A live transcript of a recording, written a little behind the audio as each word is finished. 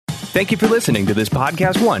Thank you for listening to this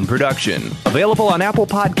Podcast One production, available on Apple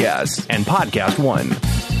Podcasts and Podcast One.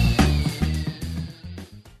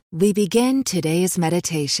 We begin today's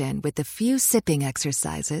meditation with a few sipping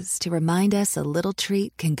exercises to remind us a little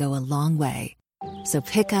treat can go a long way. So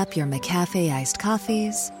pick up your McCafe iced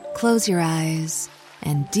coffees, close your eyes,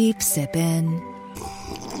 and deep sip in.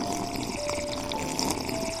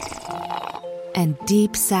 And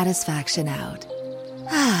deep satisfaction out.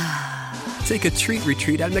 Take a treat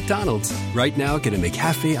retreat at McDonald's. Right now, get a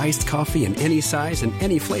McCafe iced coffee in any size and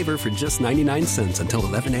any flavor for just 99 cents until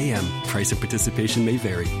 11 a.m. Price of participation may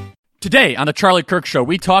vary. Today on The Charlie Kirk Show,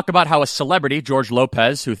 we talk about how a celebrity, George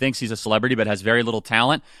Lopez, who thinks he's a celebrity but has very little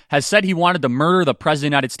talent, has said he wanted to murder the President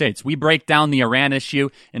of the United States. We break down the Iran issue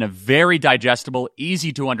in a very digestible,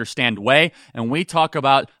 easy-to-understand way, and we talk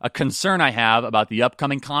about a concern I have about the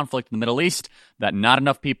upcoming conflict in the Middle East that not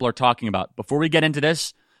enough people are talking about. Before we get into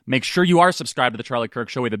this, make sure you are subscribed to The Charlie Kirk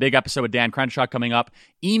Show. We have a big episode with Dan Crenshaw coming up.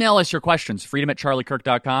 Email us your questions,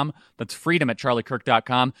 freedom@charliekirk.com. That's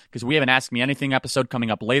freedom@charliekirk.com, because we have an Ask Me Anything episode coming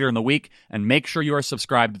up later in the week. And make sure you are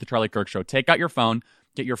subscribed to The Charlie Kirk Show. Take out your phone,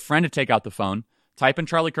 get your friend to take out the phone, type in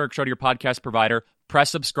Charlie Kirk Show to your podcast provider, press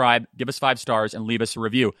subscribe, give us 5 stars, and leave us a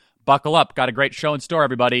review. Buckle up. Got a great show in store,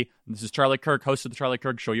 everybody. This is Charlie Kirk, host of The Charlie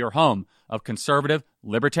Kirk Show, your home of conservative,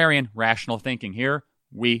 libertarian, rational thinking. Here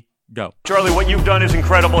we go. Charlie, what you've done is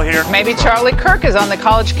incredible here. Maybe Charlie Kirk is on the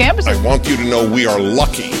college campus. I want you to know we are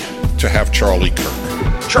lucky to have Charlie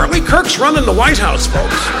Kirk. Charlie Kirk's running the White House,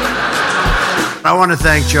 folks. I want to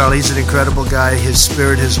thank Charlie. He's an incredible guy. His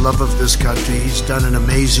spirit, his love of this country. He's done an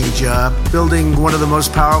amazing job building one of the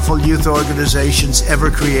most powerful youth organizations ever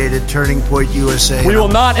created, Turning Point USA. We will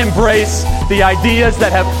not embrace the ideas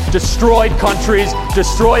that have destroyed countries,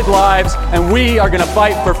 destroyed lives, and we are going to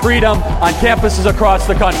fight for freedom on campuses across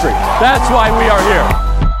the country. That's why we are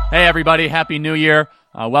here. Hey, everybody. Happy New Year.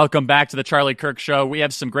 Welcome back to The Charlie Kirk Show. We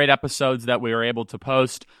have some great episodes that we were able to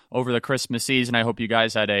post over the Christmas season. I hope you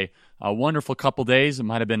guys had a wonderful couple days. It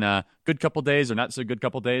might have been a good couple days or not so good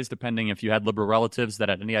couple days, depending if you had liberal relatives that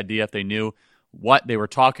had any idea if they knew what they were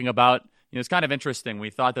talking about. You know, it's kind of interesting. We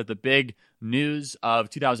thought that the big news of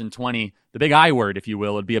 2020, the big I word, if you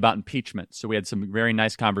will, would be about impeachment. So we had some very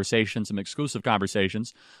nice conversations, some exclusive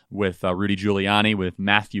conversations with Rudy Giuliani, with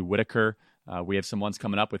Matthew Whitaker. We have some ones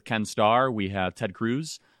coming up with Ken Starr. We have Ted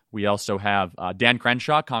Cruz. We also have Dan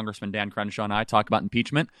Crenshaw, Congressman Dan Crenshaw and I talk about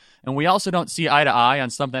impeachment. And we also don't see eye to eye on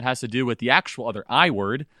something that has to do with the actual other I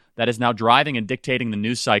word that is now driving and dictating the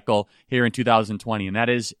news cycle here in 2020, and that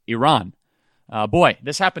is Iran. Boy,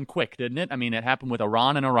 this happened quick, didn't it? I mean, it happened with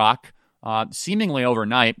Iran and Iraq seemingly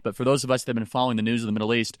overnight, but for those of us that have been following the news of the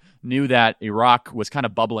Middle East, knew that Iraq was kind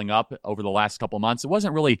of bubbling up over the last couple months. It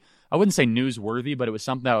wasn't really, I wouldn't say newsworthy, but it was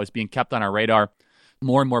something that was being kept on our radar.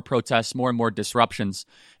 More and more protests, more and more disruptions.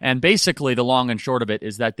 And basically, the long and short of it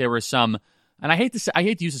is that there were some, and I hate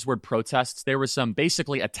to use this word protests, there were some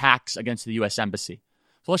basically attacks against the U.S. Embassy.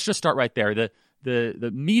 So let's just start right there.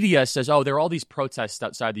 The media says, oh, there are all these protests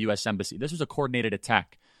outside the U.S. Embassy. This was a coordinated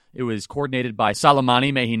attack. It was coordinated by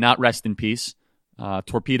Soleimani, may he not rest in peace,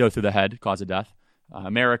 torpedo through the head, cause of death,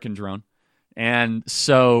 American drone. And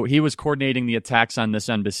so he was coordinating the attacks on this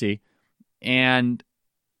embassy. And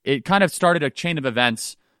it kind of started a chain of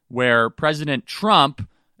events where President Trump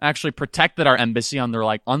actually protected our embassy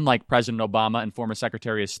unlike President Obama and former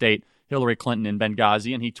Secretary of State Hillary Clinton in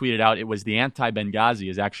Benghazi, and he tweeted out it was the anti-Benghazi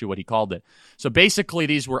is actually what he called it. So basically,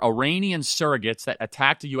 these were Iranian surrogates that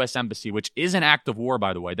attacked a U.S. embassy, which is an act of war,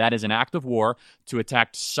 by the way. That is an act of war to attack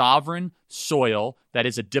sovereign soil. That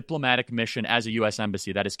is a diplomatic mission as a U.S.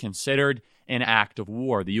 embassy. That is considered an act of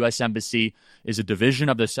war. The U.S. Embassy is a division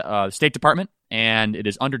of the State Department, and it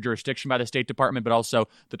is under jurisdiction by the State Department, but also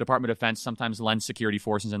the Department of Defense sometimes lends security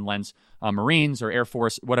forces and lends Marines or Air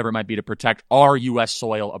Force, whatever it might be, to protect our U.S.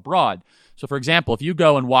 soil abroad. So, for example, if you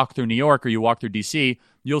go and walk through New York or you walk through D.C.,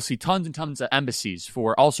 you'll see tons and tons of embassies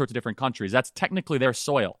for all sorts of different countries. That's technically their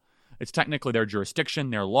soil. It's technically their jurisdiction,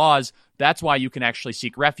 their laws. That's why you can actually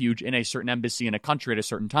seek refuge in a certain embassy in a country at a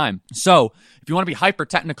certain time. So if you want to be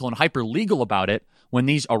hyper-technical and hyper-legal about it, when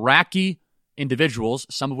these Iraqi individuals,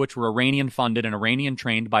 some of which were Iranian-funded and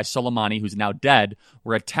Iranian-trained by Soleimani, who's now dead,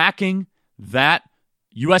 were attacking that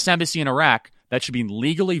U.S. embassy in Iraq, that should be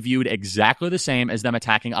legally viewed exactly the same as them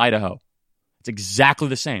attacking Idaho. It's exactly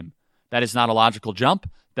the same. That is not a logical jump.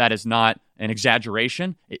 That is not an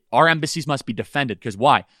exaggeration. Our embassies must be defended because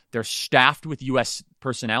why? They're staffed with U.S.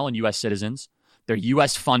 personnel and U.S. citizens. They're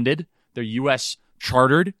U.S. funded. They're U.S.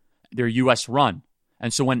 chartered. They're U.S. run.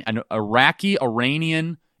 And so when an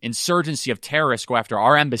Iraqi-Iranian insurgency of terrorists go after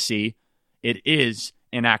our embassy, it is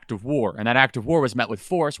an act of war. And that act of war was met with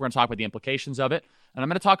force. We're going to talk about the implications of it. And I'm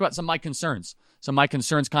going to talk about some of my concerns. Some of my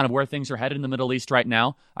concerns kind of where things are headed in the Middle East right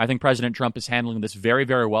now. I think President Trump is handling this very,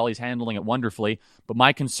 very well. He's handling it wonderfully. But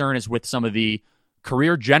my concern is with some of the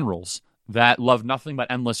career generals that love nothing but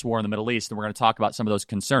endless war in the Middle East, and we're going to talk about some of those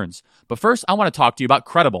concerns. But first, I want to talk to you about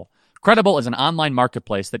Credible. Credible is an online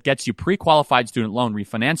marketplace that gets you pre-qualified student loan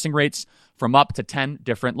refinancing rates from up to 10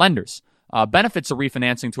 different lenders. Benefits of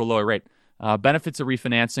refinancing to a lower rate. Benefits of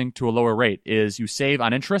refinancing to a lower rate is you save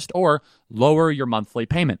on interest or lower your monthly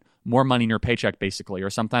payment. More money in your paycheck, basically, or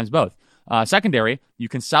sometimes both. Secondary, you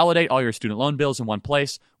consolidate all your student loan bills in one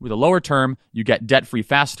place. With a lower term, you get debt-free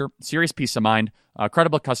faster, serious peace of mind.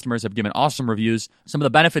 Credible customers have given awesome reviews. Some of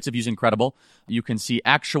the benefits of using Credible, you can see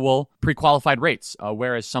actual pre-qualified rates,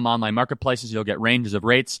 whereas some online marketplaces, you'll get ranges of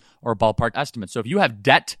rates or ballpark estimates. So if you have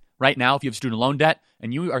debt right now, if you have student loan debt,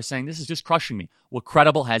 and you are saying, this is just crushing me, well,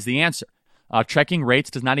 Credible has the answer. Checking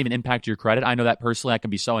rates does not even impact your credit. I know that personally. That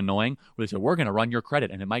can be so annoying. They say, we're going to run your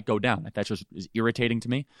credit, and it might go down. That just is irritating to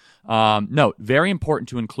me. No, very important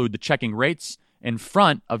to include the checking rates in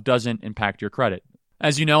front of doesn't impact your credit.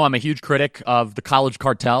 As you know, I'm a huge critic of the college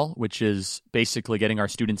cartel, which is basically getting our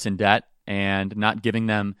students in debt and not giving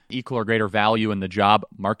them equal or greater value in the job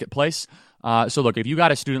marketplace. So look, if you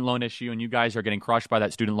got a student loan issue and you guys are getting crushed by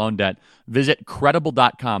that student loan debt, visit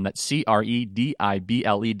credible.com. That's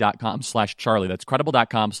credible.com/Charlie. That's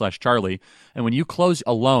credible.com/Charlie. And when you close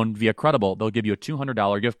a loan via Credible, they'll give you a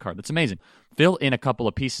 $200 gift card. That's amazing. Fill in a couple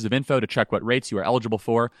of pieces of info to check what rates you are eligible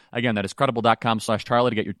for. Again, that is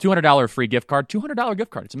credible.com/Charlie to get your $200 free gift card. $200 gift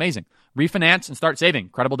card. It's amazing. Refinance and start saving.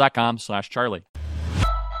 Credible.com/Charlie.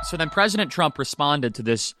 So then President Trump responded to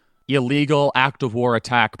this illegal act of war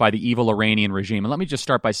attack by the evil Iranian regime. And let me just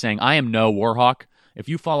start by saying I am no war hawk. If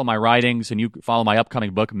you follow my writings and you follow my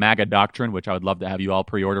upcoming book, MAGA Doctrine, which I would love to have you all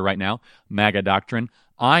pre-order right now, MAGA Doctrine,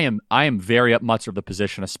 I am very much of the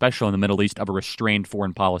position, especially in the Middle East, of a restrained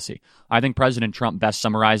foreign policy. I think President Trump best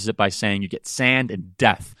summarizes it by saying you get sand and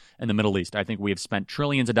death in the Middle East. I think we have spent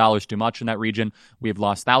trillions of dollars too much in that region. We have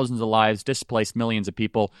lost thousands of lives, displaced millions of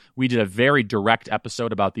people. We did a very direct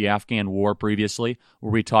episode about the Afghan war previously,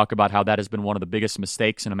 where we talk about how that has been one of the biggest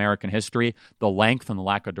mistakes in American history, the length and the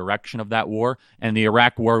lack of direction of that war. And the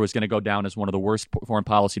Iraq war was going to go down as one of the worst foreign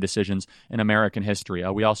policy decisions in American history.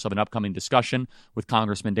 We also have an upcoming discussion with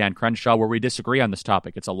Congressman Dan Crenshaw where we disagree on this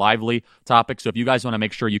topic. It's a lively topic, so if you guys want to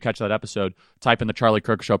make sure you catch that episode, type in the Charlie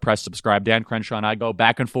Kirk Show, press subscribe. Dan Crenshaw and I go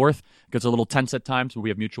back and forth. It gets a little tense at times, but we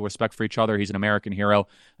have mutual respect for each other. He's an American hero,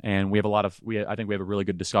 and I think we have a really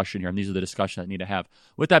good discussion here, and these are the discussions that need to have.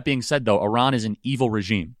 With that being said, though, Iran is an evil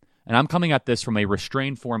regime. And I'm coming at this from a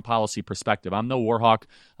restrained foreign policy perspective. I'm no war hawk.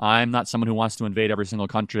 I'm not someone who wants to invade every single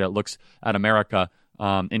country that looks at America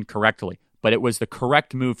incorrectly. But it was the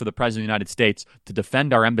correct move for the President of the United States to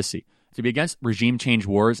defend our embassy. To be against regime change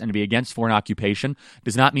wars and to be against foreign occupation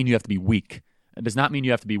does not mean you have to be weak. It does not mean you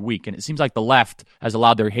have to be weak. And it seems like the left has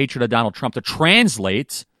allowed their hatred of Donald Trump to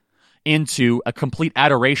translate into a complete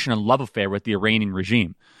adoration and love affair with the Iranian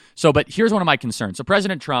regime. So, but here's one of my concerns. So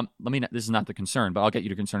President Trump, this is not the concern, but I'll get you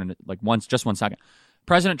to concern in just 1 second.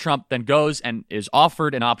 President Trump then goes and is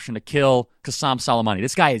offered an option to kill Qasem Soleimani.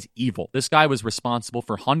 This guy is evil. This guy was responsible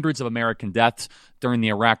for hundreds of American deaths during the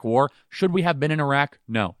Iraq War. Should we have been in Iraq?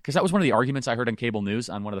 No. Because that was one of the arguments I heard on cable news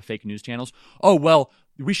on one of the fake news channels. Oh, well,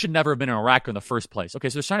 we should never have been in Iraq in the first place. Okay,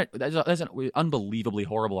 so that's an unbelievably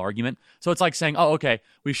horrible argument. So it's like saying, oh, okay,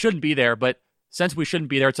 we shouldn't be there, but since we shouldn't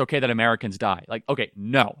be there, it's okay that Americans die. Like, okay,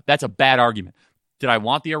 no, that's a bad argument. Did I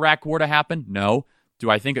want the Iraq War to happen? No. Do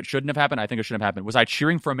I think it shouldn't have happened? I think it shouldn't have happened. Was I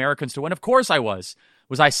cheering for Americans to win? Of course I was.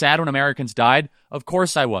 Was I sad when Americans died? Of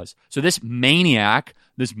course I was. So this maniac,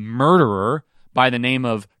 this murderer by the name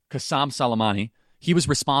of Qasem Soleimani, he was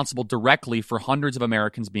responsible directly for hundreds of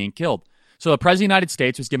Americans being killed. So the President of the United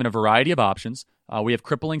States was given a variety of options. We have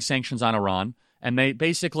crippling sanctions on Iran. And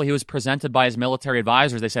he was presented by his military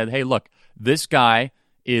advisors. They said, hey, look, this guy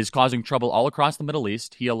is causing trouble all across the Middle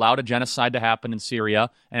East. He allowed a genocide to happen in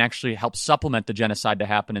Syria and actually helped supplement the genocide to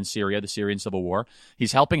happen in Syria, the Syrian civil war.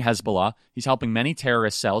 He's helping Hezbollah. He's helping many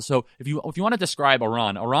terrorist cells. So if you want to describe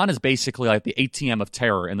Iran is basically like the ATM of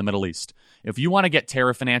terror in the Middle East. If you want to get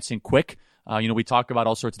terror financing quick, we talk about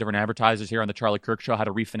all sorts of different advertisers here on the Charlie Kirk Show, how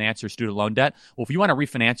to refinance your student loan debt. Well, if you want to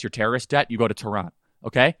refinance your terrorist debt, you go to Tehran,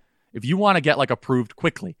 okay? If you want to get approved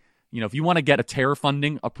quickly, if you want to get a terror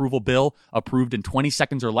funding approval bill approved in 20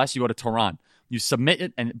 seconds or less, you go to Tehran. You submit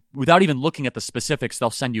it, and without even looking at the specifics, they'll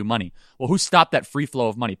send you money. Well, who stopped that free flow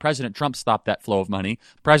of money? President Trump stopped that flow of money.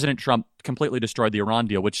 President Trump completely destroyed the Iran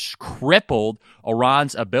deal, which crippled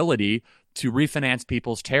Iran's ability to refinance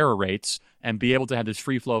people's terror rates and be able to have this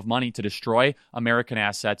free flow of money to destroy American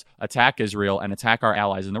assets, attack Israel, and attack our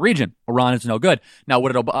allies in the region. Iran is no good. Now,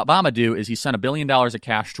 what did Obama do is he sent $1 billion of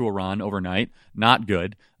cash to Iran overnight, not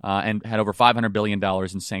good, and had over $500 billion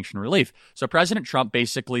in sanction relief. So President Trump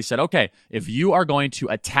basically said, okay, if you are going to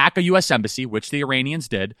attack a U.S. embassy, which the Iranians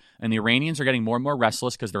did, and the Iranians are getting more and more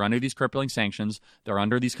restless because they're under these crippling sanctions, they're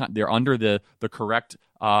under the correct,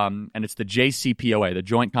 and it's the JCPOA, the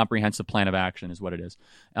Joint Comprehensive Plan of Action is what it is.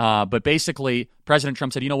 But basically, President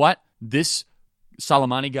Trump said, you know what? This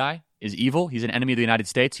Soleimani guy is evil. He's an enemy of the United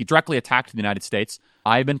States. He directly attacked the United States.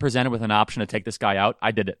 I've been presented with an option to take this guy out. I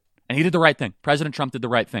did it. And he did the right thing. President Trump did the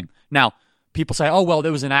right thing. Now, people say, oh, well,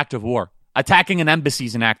 there was an act of war. Attacking an embassy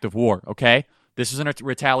is an act of war, okay? This is a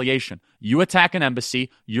retaliation. You attack an embassy,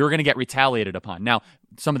 you're going to get retaliated upon. Now,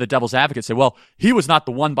 some of the devil's advocates say, well, he was not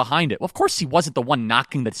the one behind it. Well, of course he wasn't the one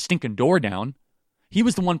knocking the stinking door down. He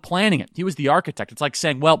was the one planning it. He was the architect. It's like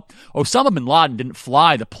saying, well, Osama bin Laden didn't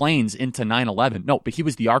fly the planes into 9/11. No, but he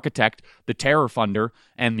was the architect, the terror funder,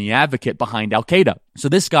 and the advocate behind Al-Qaeda. So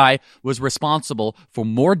this guy was responsible for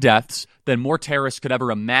more deaths than more terrorists could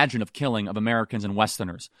ever imagine of killing of Americans and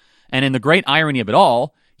Westerners. And in the great irony of it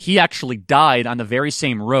all, he actually died on the very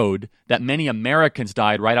same road that many Americans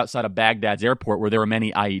died right outside of Baghdad's airport where there were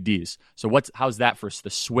many IEDs. So how's that for the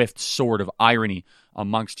swift sword of irony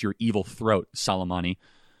amongst your evil throat, Soleimani?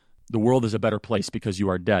 The world is a better place because you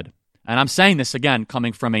are dead. And I'm saying this, again,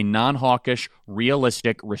 coming from a non-hawkish,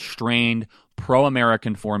 realistic, restrained,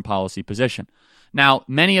 pro-American foreign policy position. Now,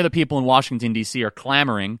 many of the people in Washington, D.C. are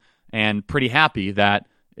clamoring and pretty happy that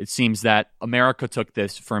it seems that America took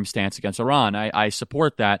this firm stance against Iran. I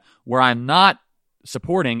support that. Where I'm not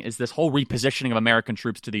supporting is this whole repositioning of American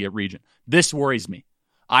troops to the region. This worries me.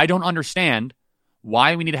 I don't understand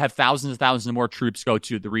why we need to have thousands and thousands of more troops go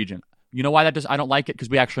to the region. You know why that does? I don't like it because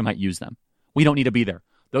we actually might use them. We don't need to be there.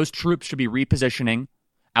 Those troops should be repositioning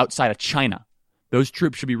outside of China. Those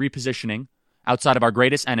troops should be repositioning outside of our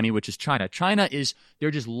greatest enemy, which is China.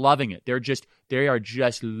 They're just loving it. They are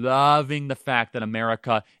just loving the fact that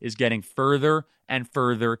America is getting further and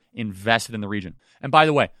further invested in the region. And by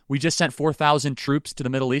the way, we just sent 4,000 troops to the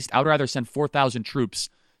Middle East. I would rather send 4,000 troops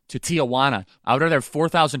to Tijuana. I would rather have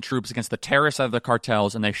 4,000 troops against the terrorists of the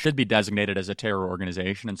cartels, and they should be designated as a terror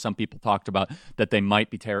organization. And some people talked about that they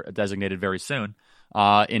might be designated very soon.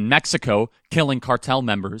 In Mexico, killing cartel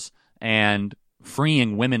members and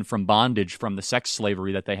freeing women from bondage from the sex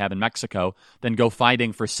slavery that they have in Mexico, then go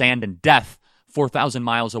fighting for sand and death 4,000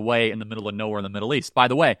 miles away in the middle of nowhere in the Middle East. By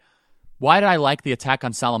the way, why did I like the attack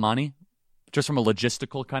on Soleimani? Just from a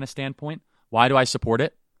logistical kind of standpoint. Why do I support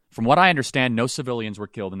it? From what I understand, no civilians were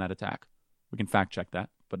killed in that attack. We can fact check that,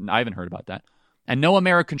 but I haven't heard about that. And no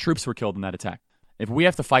American troops were killed in that attack. If we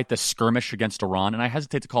have to fight this skirmish against Iran, and I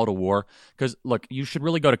hesitate to call it a war, because, look, you should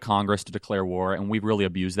really go to Congress to declare war, and we've really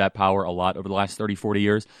abused that power a lot over the last 30, 40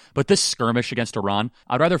 years. But this skirmish against Iran,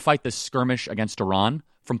 I'd rather fight this skirmish against Iran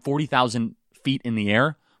from 40,000 feet in the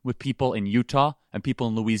air with people in Utah and people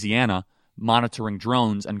in Louisiana monitoring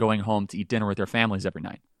drones and going home to eat dinner with their families every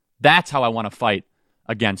night. That's how I want to fight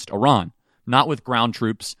against Iran, not with ground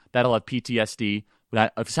troops that'll have PTSD,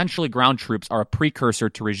 that essentially ground troops are a precursor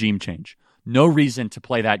to regime change. No reason to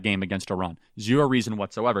play that game against Iran. Zero reason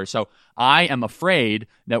whatsoever. So I am afraid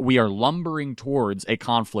that we are lumbering towards a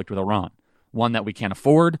conflict with Iran, one that we can't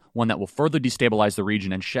afford, one that will further destabilize the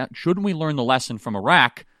region. And shouldn't we learn the lesson from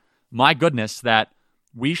Iraq, my goodness, that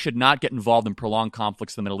we should not get involved in prolonged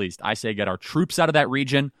conflicts in the Middle East. I say get our troops out of that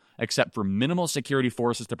region, except for minimal security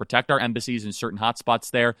forces to protect our embassies in certain hotspots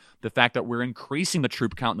there. The fact that we're increasing the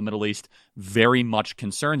troop count in the Middle East very much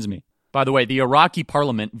concerns me. By the way, the Iraqi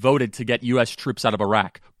parliament voted to get U.S. troops out of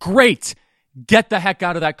Iraq. Great! Get the heck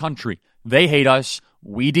out of that country. They hate us.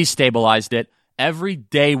 We destabilized it. Every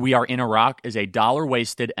day we are in Iraq is a dollar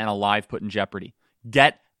wasted and a life put in jeopardy.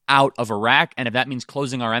 Get out of Iraq, and if that means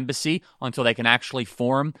closing our embassy until they can actually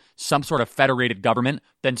form some sort of federated government,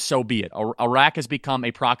 then so be it. Iraq has become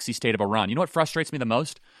a proxy state of Iran. You know what frustrates me the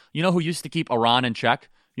most? You know who used to keep Iran in check?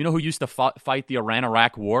 You know who used to fight the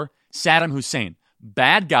Iran-Iraq war? Saddam Hussein.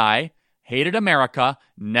 Bad guy. Hated America,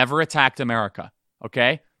 never attacked America,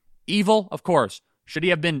 okay? Evil, of course. Should he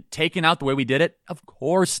have been taken out the way we did it? Of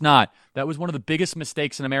course not. That was one of the biggest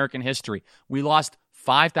mistakes in American history. We lost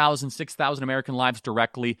 5,000, 6,000 American lives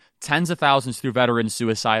directly, tens of thousands through veteran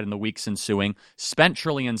suicide in the weeks ensuing, spent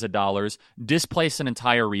trillions of dollars, displaced an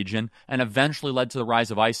entire region, and eventually led to the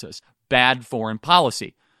rise of ISIS. Bad foreign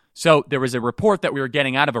policy. So there was a report that we were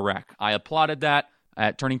getting out of Iraq. I applauded that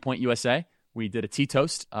at Turning Point USA. We did a tea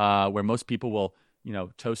toast where most people will,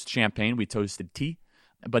 toast champagne. We toasted tea.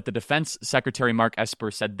 But the Defense Secretary Mark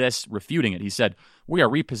Esper said this, refuting it. He said, "We are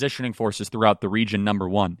repositioning forces throughout the region, number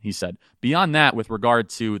one," he said. Beyond that, with regard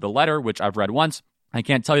to the letter, which I've read once, I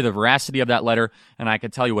can't tell you the veracity of that letter, and I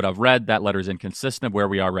can tell you what I've read. That letter is inconsistent of where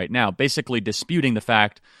we are right now, basically disputing the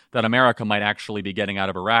fact that America might actually be getting out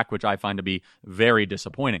of Iraq, which I find to be very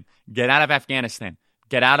disappointing. Get out of Afghanistan.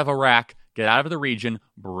 Get out of Iraq. Get out of the region.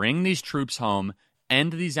 Bring these troops home.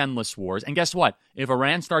 End these endless wars. And guess what? If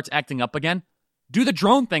Iran starts acting up again, do the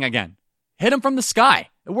drone thing again. Hit them from the sky.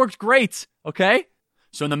 It worked great, okay?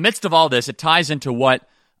 So in the midst of all this, it ties into what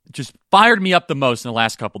just fired me up the most in the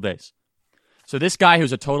last couple days. So this guy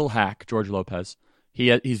who's a total hack, George Lopez,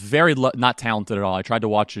 he's very not talented at all. I tried to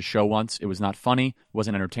watch his show once. It was not funny. It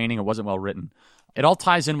wasn't entertaining. It wasn't well written. It all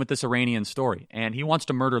ties in with this Iranian story, and he wants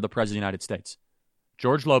to murder the president of the United States.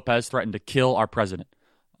 George Lopez threatened to kill our president.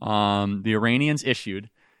 The Iranians issued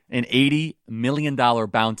an $80 million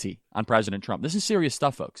bounty on President Trump. This is serious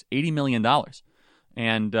stuff, folks. $80 million.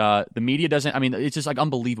 And the media doesn't, it's just like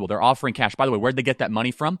unbelievable. They're offering cash. By the way, where'd they get that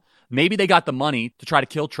money from? Maybe they got the money to try to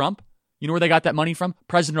kill Trump. You know where they got that money from?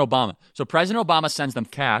 President Obama. So President Obama sends them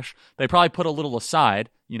cash. They probably put a little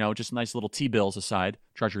aside, just nice little T-bills aside,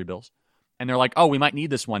 treasury bills. And they're like, oh, we might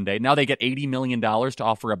need this one day. Now they get $80 million to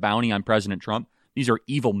offer a bounty on President Trump. These are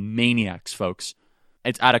evil maniacs, folks.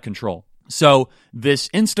 It's out of control. So this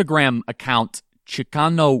Instagram account,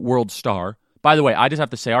 Chicano World Star, by the way, I just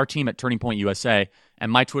have to say our team at Turning Point USA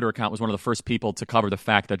and my Twitter account was one of the first people to cover the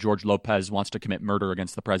fact that George Lopez wants to commit murder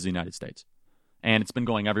against the President of the United States. And it's been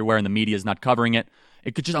going everywhere, and the media is not covering it.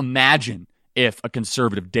 It could just imagine if a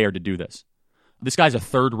conservative dared to do this. This guy's a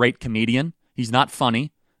third-rate comedian. He's not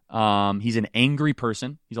funny. He's an angry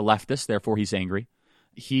person. He's a leftist, therefore he's angry.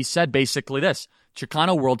 He said basically this.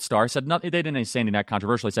 Chicano World Star said, they didn't say anything that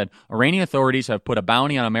controversial. He said, Iranian authorities have put a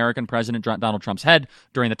bounty on American President Donald Trump's head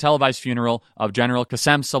during the televised funeral of General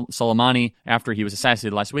Qasem Soleimani after he was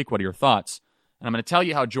assassinated last week. What are your thoughts? And I'm going to tell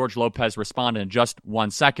you how George Lopez responded in just 1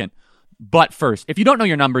 second. But first, if you don't know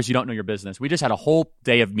your numbers, you don't know your business. We just had a whole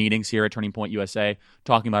day of meetings here at Turning Point USA,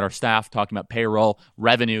 talking about our staff, talking about payroll,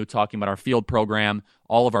 revenue, talking about our field program,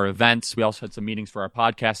 all of our events. We also had some meetings for our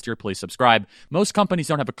podcast here. Please subscribe. Most companies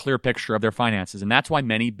don't have a clear picture of their finances, and that's why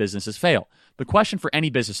many businesses fail. The question for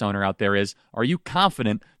any business owner out there is, are you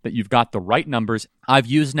confident that you've got the right numbers? I've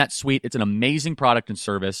used NetSuite. It's an amazing product and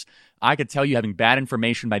service. I could tell you having bad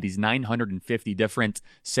information by these 950 different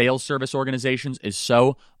sales service organizations is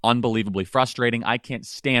so unbelievably frustrating. I can't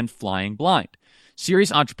stand flying blind.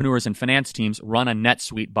 Serious entrepreneurs and finance teams run on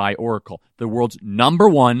NetSuite by Oracle, the world's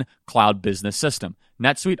 #1 cloud business system.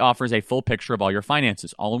 NetSuite offers a full picture of all your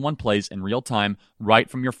finances, all in one place in real time, right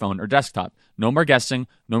from your phone or desktop. No more guessing,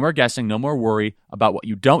 no more worry about what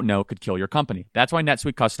you don't know could kill your company. That's why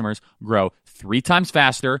NetSuite customers grow 3 times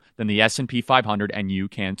faster than the S&P 500, and you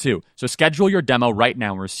can too. So schedule your demo right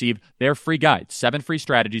now and receive their free guide, 7 free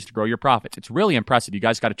strategies to grow your profits. It's really impressive. You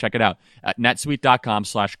guys got to check it out at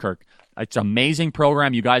netsuite.com/Kirk. It's an amazing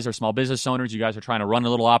program. You guys are small business owners. You guys are trying to run a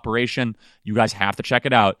little operation. You guys have to check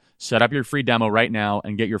it out. Set up your free demo right now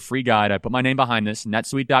and get your free guide. I put my name behind this,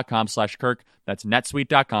 netsuite.com/Kirk. That's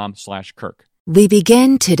netsuite.com/Kirk. We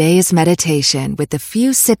begin today's meditation with a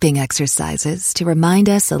few sipping exercises to remind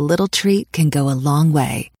us a little treat can go a long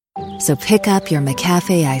way. So pick up your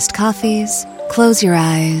McCafe iced coffees, close your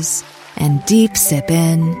eyes, and deep sip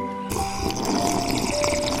in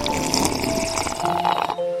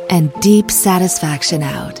and deep satisfaction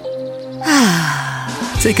out.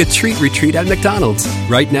 Take a treat retreat at McDonald's.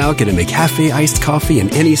 Right now, get a McCafe iced coffee in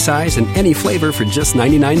any size and any flavor for just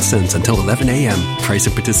 99 cents until 11 a.m. Price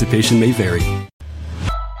and participation may vary.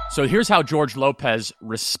 So here's how George Lopez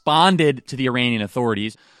responded to the Iranian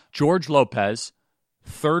authorities. George Lopez,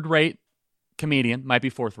 third-rate comedian, might be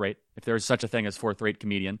fourth-rate, if there's such a thing as fourth-rate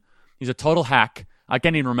comedian. He's a total hack. I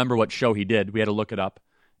can't even remember what show he did. We had to look it up.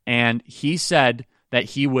 And he said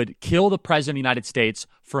that he would kill the president of the United States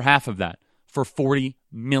for half of that, for $40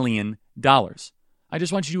 million. I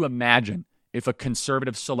just want you to imagine if a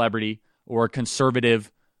conservative celebrity or a conservative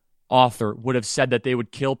author would have said that they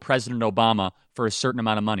would kill President Obama for a certain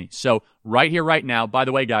amount of money. So right here, right now, by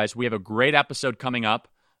the way, guys, we have a great episode coming up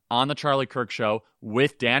on the Charlie Kirk Show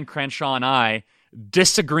with Dan Crenshaw and I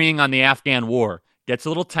disagreeing on the Afghan war. Gets a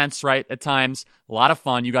little tense, right, at times. A lot of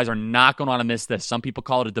fun. You guys are not going to want to miss this. Some people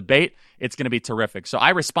call it a debate. It's going to be terrific. So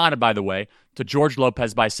I responded, by the way, to George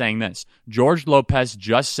Lopez by saying this. George Lopez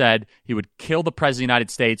just said he would kill the President of the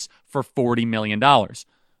United States for $40 million.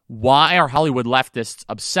 Why are Hollywood leftists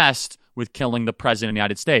obsessed with killing the President of the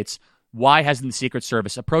United States? Why hasn't the Secret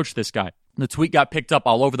Service approached this guy? The tweet got picked up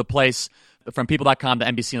all over the place, from People.com to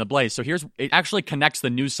NBC and The Blaze. So it actually connects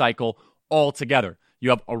the news cycle all together. You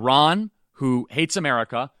have Iran, who hates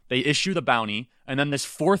America. They issue the bounty. And then this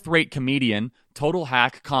fourth-rate comedian, total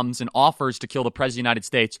hack, comes and offers to kill the president of the United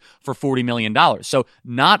States for $40 million. So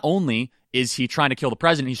not only is he trying to kill the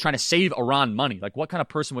president, he's trying to save Iran money. Like, what kind of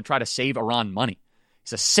person would try to save Iran money?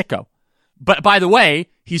 He's a sicko. But by the way,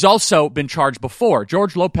 he's also been charged before.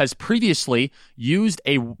 George Lopez previously used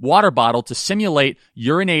a water bottle to simulate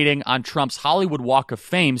urinating on Trump's Hollywood Walk of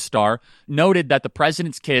Fame star, noted that the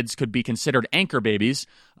president's kids could be considered anchor babies,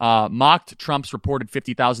 mocked Trump's reported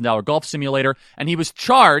 $50,000 golf simulator, and he was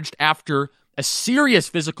charged after a serious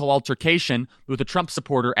physical altercation with a Trump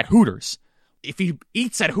supporter at Hooters. If he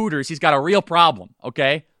eats at Hooters, he's got a real problem,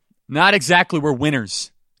 okay? Not exactly where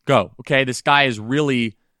winners go, okay? This guy is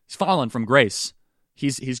really... he's fallen from grace.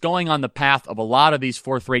 He's going on the path of a lot of these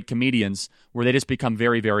fourth-rate comedians where they just become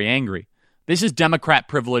very, very angry. This is Democrat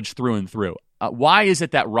privilege through and through. Why is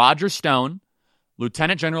it that Roger Stone,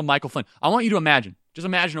 Lieutenant General Michael Flynn, I want you to imagine, just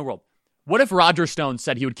imagine a world. What if Roger Stone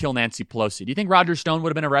said he would kill Nancy Pelosi? Do you think Roger Stone would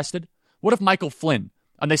have been arrested? What if Michael Flynn,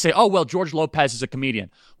 and they say, oh, well, George Lopez is a comedian.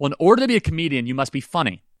 Well, in order to be a comedian, you must be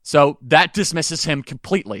funny. So that dismisses him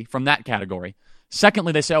completely from that category.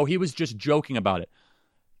 Secondly, they say, oh, he was just joking about it.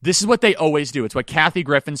 This is what they always do. It's what Kathy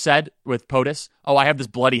Griffin said with POTUS. Oh, I have this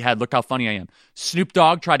bloody head. Look how funny I am. Snoop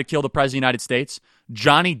Dogg tried to kill the president of the United States.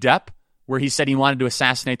 Johnny Depp, where he said he wanted to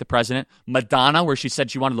assassinate the president. Madonna, where she said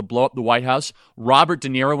she wanted to blow up the White House. Robert De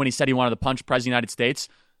Niro, when he said he wanted to punch the president of the United States.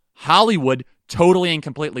 Hollywood totally and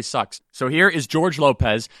completely sucks. So here is George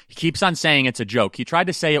Lopez. He keeps on saying it's a joke. He tried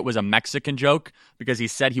to say it was a Mexican joke because he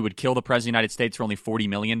said he would kill the president of the United States for only $40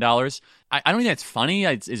 million. I don't think that's funny.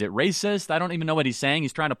 Is it racist? I don't even know what he's saying.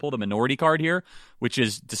 He's trying to pull the minority card here, which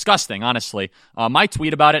is disgusting, honestly. My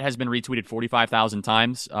tweet about it has been retweeted 45,000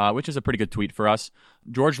 times, which is a pretty good tweet for us.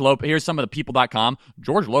 George Lopez, here's some of the people.com.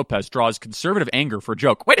 George Lopez draws conservative anger for a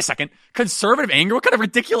joke. Wait a second. Conservative anger? What kind of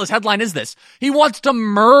ridiculous headline is this? He wants to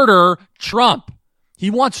murder Trump. He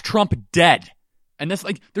wants Trump dead. And this,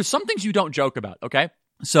 there's some things you don't joke about, okay?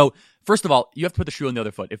 So, first of all, you have to put the shoe on the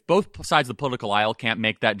other foot. If both sides of the political aisle can't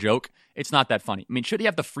make that joke, it's not that funny. I mean, should he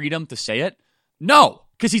have the freedom to say it? No,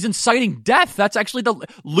 because he's inciting death. That's actually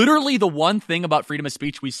literally the one thing about freedom of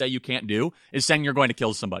speech we say you can't do is saying you're going to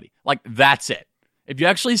kill somebody. That's it. If you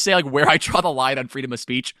actually say, where I draw the line on freedom of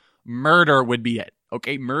speech, murder would be it,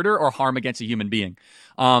 okay? Murder or harm against a human being.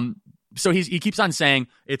 So he keeps on saying,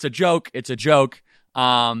 it's a joke,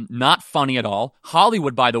 not funny at all.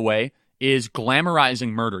 Hollywood, by the way, is glamorizing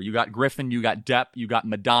murder. You got Griffin, you got Depp, you got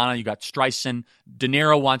Madonna, you got Streisand. De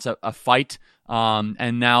Niro wants a fight,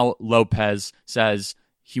 and now Lopez says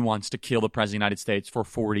he wants to kill the president of the United States for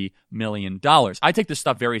 $40 million. I take this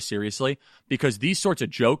stuff very seriously because these sorts of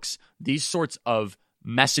jokes, these sorts of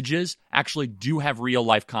messages actually do have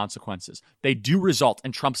real-life consequences. They do result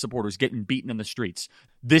in Trump supporters getting beaten in the streets.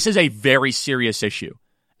 This is a very serious issue.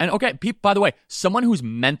 And okay, by the way, someone who's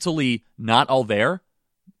mentally not all there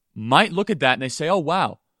might look at that and they say, oh,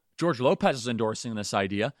 wow, George Lopez is endorsing this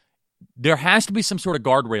idea. There has to be some sort of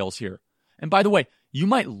guardrails here. And by the way, you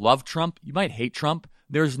might love Trump, you might hate Trump.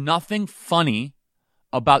 There's nothing funny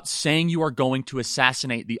about saying you are going to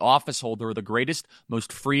assassinate the office holder of the greatest,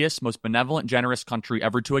 most freest, most benevolent, generous country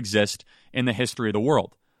ever to exist in the history of the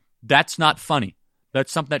world. That's not funny.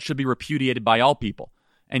 That's something that should be repudiated by all people.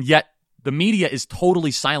 And yet, the media is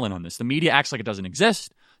totally silent on this. The media acts like it doesn't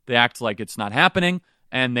exist. They act like it's not happening,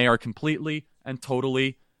 and they are completely and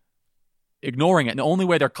totally ignoring it. And the only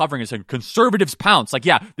way they're covering it is saying, conservatives pounce.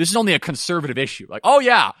 This is only a conservative issue. Oh,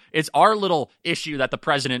 yeah, it's our little issue that the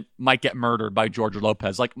president might get murdered by George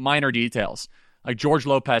Lopez. Minor details. George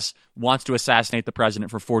Lopez wants to assassinate the president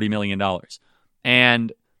for $40 million.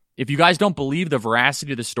 And if you guys don't believe the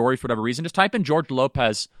veracity of the story for whatever reason, just type in George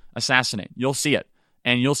Lopez assassinate. You'll see it.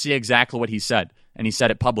 And you'll see exactly what he said. And he said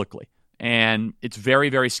it publicly. And it's very,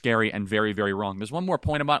 very scary and very, very wrong. There's one more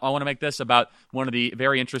point I want to make this about one of the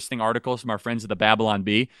very interesting articles from our friends at the Babylon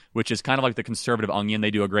Bee, which is kind of like the conservative Onion. They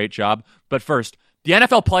do a great job. But first, the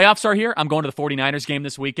NFL playoffs are here. I'm going to the 49ers game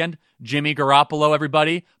this weekend. Jimmy Garoppolo,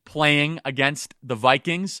 everybody, playing against the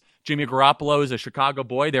Vikings. Jimmy Garoppolo is a Chicago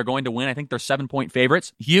boy. They're going to win. I think they're 7-point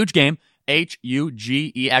favorites. Huge game.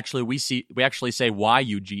 H-U-G-E. Actually, we actually say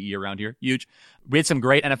Y-U-G-E around here. Huge. We had some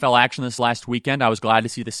great NFL action this last weekend. I was glad to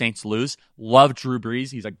see the Saints lose. Love Drew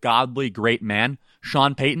Brees. He's a godly, great man.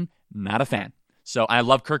 Sean Payton, not a fan. So I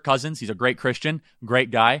love Kirk Cousins. He's a great Christian,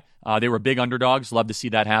 great guy. They were big underdogs. Love to see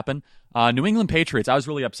that happen. New England Patriots. I was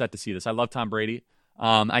really upset to see this. I love Tom Brady.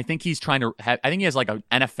 I think he's trying to I think he has an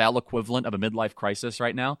NFL equivalent of a midlife crisis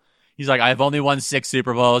right now. He's like, I've only won 6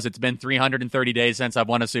 Super Bowls. It's been 330 days since I've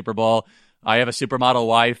won a Super Bowl. I have a supermodel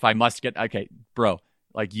wife. I must get... Okay, bro,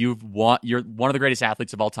 Like you're one of the greatest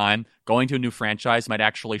athletes of all time. Going to a new franchise might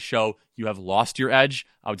actually show you have lost your edge.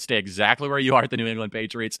 I would stay exactly where you are at the New England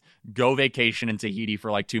Patriots. Go vacation in Tahiti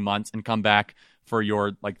for like 2 months and come back for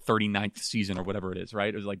your like 39th season or whatever it is,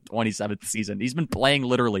 right? It was like 27th season. He's been playing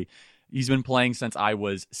literally. He's been playing since I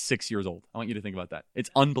was 6 years old. I want you to think about that. It's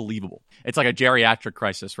unbelievable. It's like a geriatric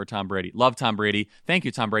crisis for Tom Brady. Love Tom Brady. Thank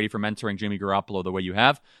you, Tom Brady, for mentoring Jimmy Garoppolo the way you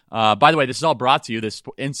have. By the way, this is all brought to you, this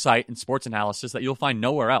insight and sports analysis that you'll find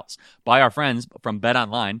nowhere else, by our friends from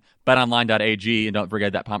BetOnline, betonline.ag, and don't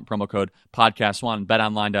forget that promo code podcast1,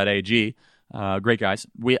 betonline.ag. Great guys.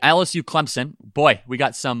 LSU Clemson. Boy, we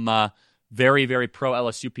got some very, very pro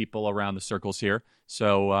LSU people around the circles here.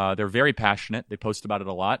 So they're very passionate. They post about it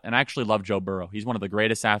a lot. And I actually love Joe Burrow. He's one of the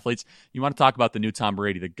greatest athletes. You want to talk about the new Tom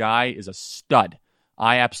Brady. The guy is a stud.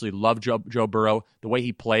 I absolutely love Joe Burrow. The way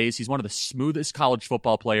he plays, he's one of the smoothest college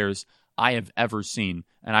football players I have ever seen.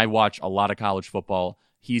 And I watch a lot of college football.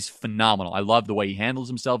 He's phenomenal. I love the way he handles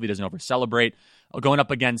himself. He doesn't over-celebrate. Going up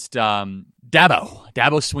against Dabo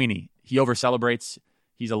Swinney. He over-celebrates.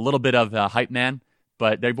 He's a little bit of a hype man.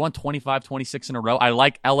 But they've won 25, 26 in a row. I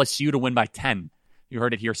like LSU to win by 10. You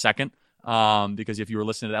heard it here second, because if you were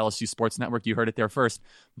listening to the LSU Sports Network, you heard it there first.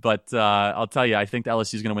 But I'll tell you, I think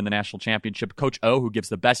LSU is going to win the national championship. Coach O, who gives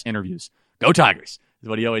the best interviews, go Tigers, is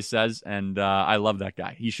what he always says, and I love that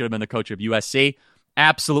guy. He should have been the coach of USC.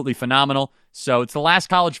 Absolutely phenomenal. So it's the last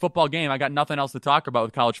college football game. I got nothing else to talk about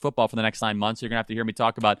with college football for the next 9 months. You're going to have to hear me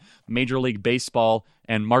talk about Major League Baseball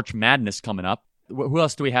and March Madness coming up. Who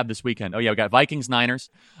else do we have this weekend? Oh, yeah, we got Vikings, Niners,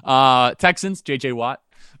 Texans, J.J. Watt.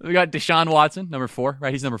 We got Deshaun Watson, number 4,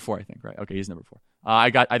 right? He's number 4, I think, right? Okay, he's number 4. I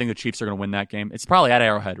think the Chiefs are going to win that game. It's probably at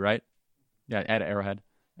Arrowhead, right? Yeah, at Arrowhead.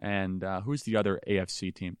 And who's the other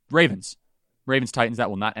AFC team? Ravens. Titans. That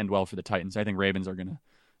will not end well for the Titans. I think Ravens are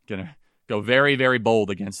gonna go very, very bold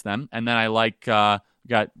against them. And then I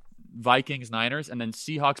got Vikings, Niners, and then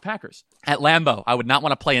Seahawks, Packers at Lambeau. I would not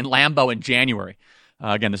want to play in Lambeau in January.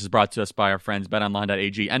 Again, this is brought to us by our friends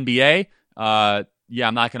betonline.ag. NBA. Yeah,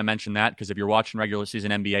 I'm not going to mention that because if you're watching regular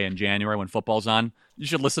season NBA in January when football's on, you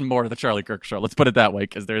should listen more to the Charlie Kirk Show. Let's put it that way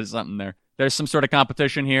because there's something there. There's some sort of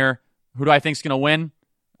competition here. Who do I think is going to win?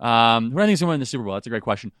 Who do I think is going to win the Super Bowl? That's a great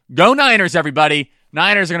question. Go Niners, everybody.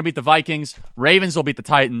 Niners are going to beat the Vikings. Ravens will beat the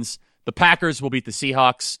Titans. The Packers will beat the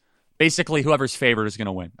Seahawks. Basically, whoever's favored is going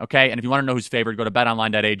to win, okay? And if you want to know who's favored, go to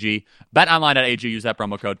betonline.ag. Betonline.ag, use that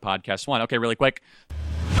promo code podcast1. Okay, really quick.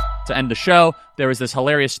 To end the show, there was this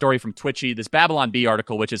hilarious story from Twitchy, this Babylon Bee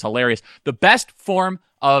article, which is hilarious. The best form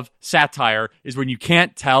of satire is when you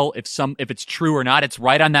can't tell if it's true or not. It's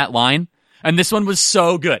right on that line. And this one was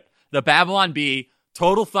so good. The Babylon Bee,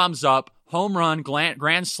 total thumbs up, home run,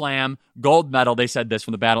 grand slam, gold medal. They said this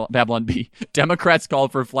from the Babylon Bee. Democrats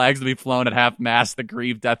called for flags to be flown at half-mast. The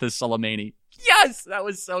grieved death of Soleimani. Yes, that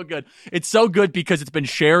was so good. It's so good because it's been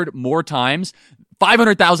shared more times,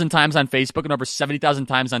 500,000 times on Facebook and over 70,000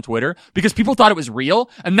 times on Twitter because people thought it was real.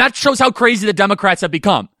 And that shows how crazy the Democrats have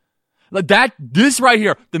become. Like this right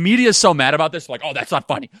here, the media is so mad about this. Like, oh, that's not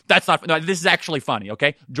funny. No, this is actually funny,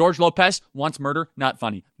 okay? George Lopez wants murder, not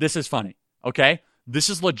funny. This is funny, okay? This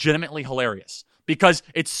is legitimately hilarious because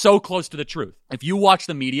it's so close to the truth. If you watch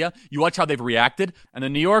the media, you watch how they've reacted. And the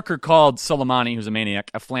New Yorker called Soleimani, who's a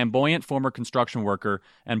maniac, a flamboyant former construction worker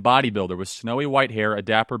and bodybuilder with snowy white hair, a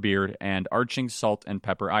dapper beard, and arching salt and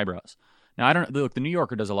pepper eyebrows. Now, look, the New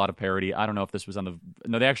Yorker does a lot of parody. I don't know if this was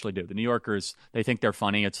no, they actually do. The New Yorkers, they think they're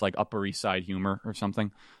funny. It's like Upper East Side humor or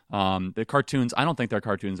something. The cartoons, I don't think their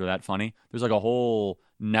cartoons are that funny. There's like a whole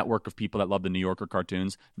network of people that love the New Yorker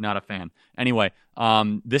cartoons. Not a fan. Anyway,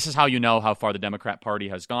 this is how you know how far the Democrat Party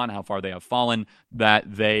has gone, how far they have fallen, that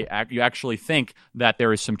you actually think that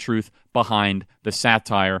there is some truth behind the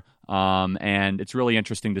satire. And it's really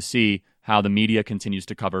interesting to see how the media continues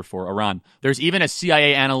to cover for Iran. There's even a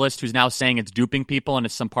CIA analyst who's now saying it's duping people and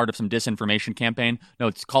it's some part of some disinformation campaign. No,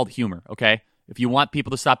 it's called humor, okay? If you want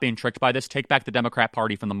people to stop being tricked by this, take back the Democrat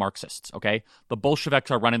Party from the Marxists, okay? The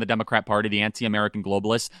Bolsheviks are running the Democrat Party, the anti-American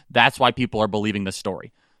globalists. That's why people are believing this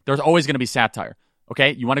story. There's always going to be satire.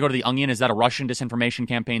 Okay, you want to go to The Onion? Is that a Russian disinformation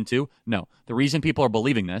campaign too? No. The reason people are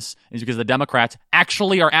believing this is because the Democrats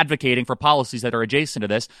actually are advocating for policies that are adjacent to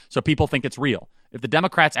this, so people think it's real. If the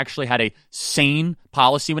Democrats actually had a sane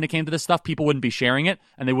policy when it came to this stuff, people wouldn't be sharing it,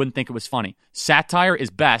 and they wouldn't think it was funny. Satire is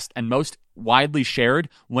best and most widely shared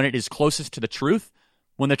when it is closest to the truth.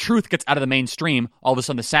 When the truth gets out of the mainstream, all of a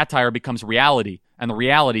sudden the satire becomes reality, and the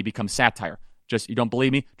reality becomes satire. You don't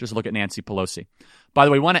believe me? Just look at Nancy Pelosi. By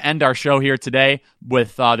the way, we want to end our show here today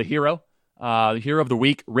with the hero of the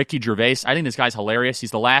week, Ricky Gervais. I think this guy's hilarious.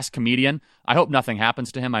 He's the last comedian. I hope nothing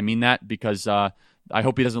happens to him. I mean that because I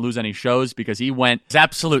hope he doesn't lose any shows because he went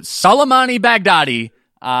absolute Soleimani Baghdadi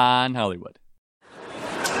on Hollywood.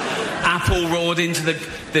 Apple roared into the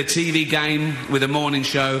TV game with a morning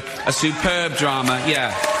show, a superb drama,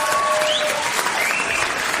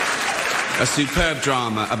 a superb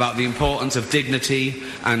drama about the importance of dignity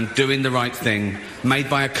and doing the right thing, made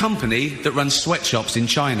by a company that runs sweatshops in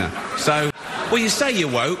China. So, well, you say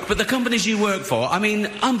you're woke, but the companies you work for, I mean,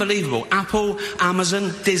 unbelievable. Apple,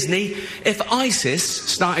 Amazon, Disney. If ISIS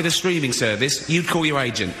started a streaming service, you'd call your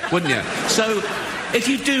agent, wouldn't you? So, if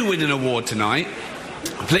you do win an award tonight,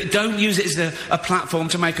 don't use it as a platform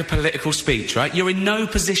to make a political speech, right? You're in no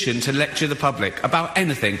position to lecture the public about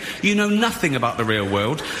anything. You know nothing about the real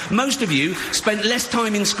world. Most of you spent less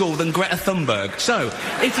time in school than Greta Thunberg. So,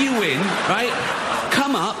 if you win, right,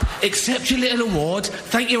 come up, accept your little award,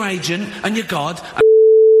 thank your agent and your God.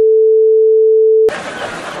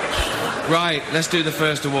 Right, let's do the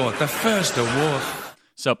first award. The first award.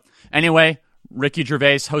 So, anyway, Ricky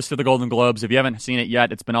Gervais hosted the Golden Globes. If you haven't seen it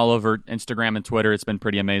yet, it's been all over Instagram and Twitter. It's been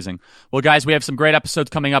pretty amazing. Well, guys, we have some great episodes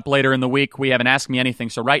coming up later in the week. We have an Ask Me Anything.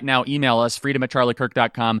 So right now, email us,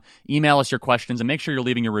 freedom@charliekirk.com. Email us your questions, and make sure you're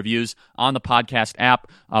leaving your reviews on the podcast app.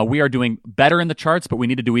 We are doing better in the charts, but we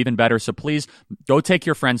need to do even better. So please go take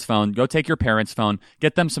your friend's phone, go take your parents' phone,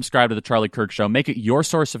 get them subscribed to The Charlie Kirk Show. Make it your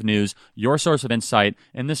source of news, your source of insight.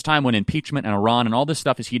 In this time when impeachment and Iran and all this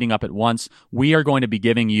stuff is heating up at once, we are going to be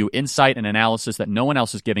giving you insight and analysis that no one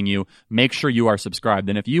else is giving you. Make sure you are subscribed.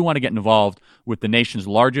 And if you want to get involved with the nation's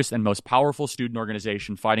largest and most powerful student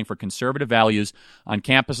organization fighting for conservative values on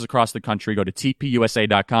campuses across the country, go to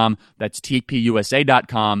tpusa.com. That's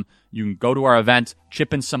tpusa.com. You can go to our event,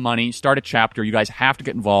 chip in some money, start a chapter. You guys have to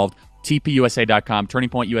get involved. tpusa.com, Turning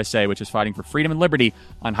Point USA, which is fighting for freedom and liberty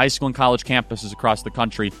on high school and college campuses across the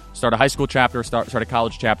country. Start a high school chapter, start a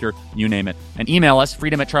college chapter, you name it. And email us,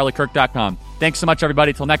 freedom@charliekirk.com. Thanks so much,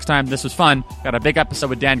 everybody. Till next time, this was fun. Got a big episode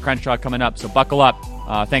with Dan Crenshaw coming up, so buckle up.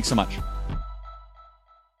 Thanks so much.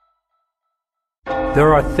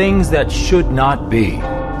 There are things that should not be.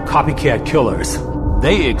 Copycat killers.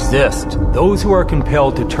 They exist. Those who are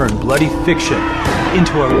compelled to turn bloody fiction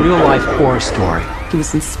into a real-life horror story. He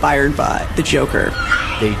was inspired by the Joker.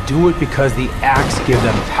 They do it because the acts give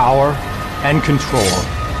them power and control.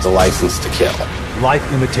 The license to kill. Life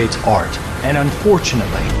imitates art, and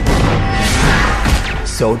unfortunately,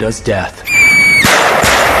 so does death.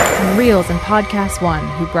 From Reels and Podcast One,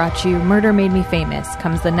 who brought you Murder Made Me Famous,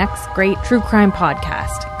 comes the next great true crime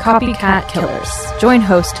podcast, Copycat Killers. Join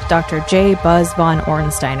host Dr. J. Buzz Von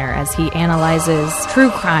Ornsteiner as he analyzes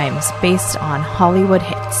true crimes based on Hollywood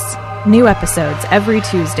hits. New episodes every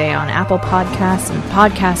Tuesday on Apple Podcasts and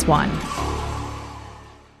Podcast One.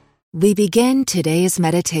 We begin today's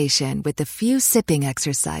meditation with a few sipping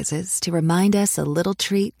exercises to remind us a little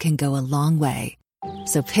treat can go a long way.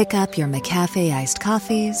 So pick up your McCafe iced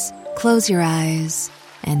coffees, close your eyes,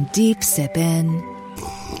 and deep sip in.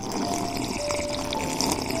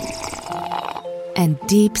 And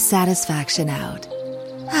deep satisfaction out.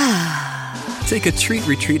 Take a treat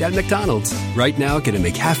retreat at McDonald's. Right now, get a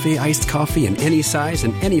McCafe iced coffee in any size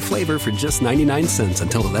and any flavor for just 99 cents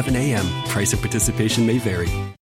until 11 a.m. Price of participation may vary.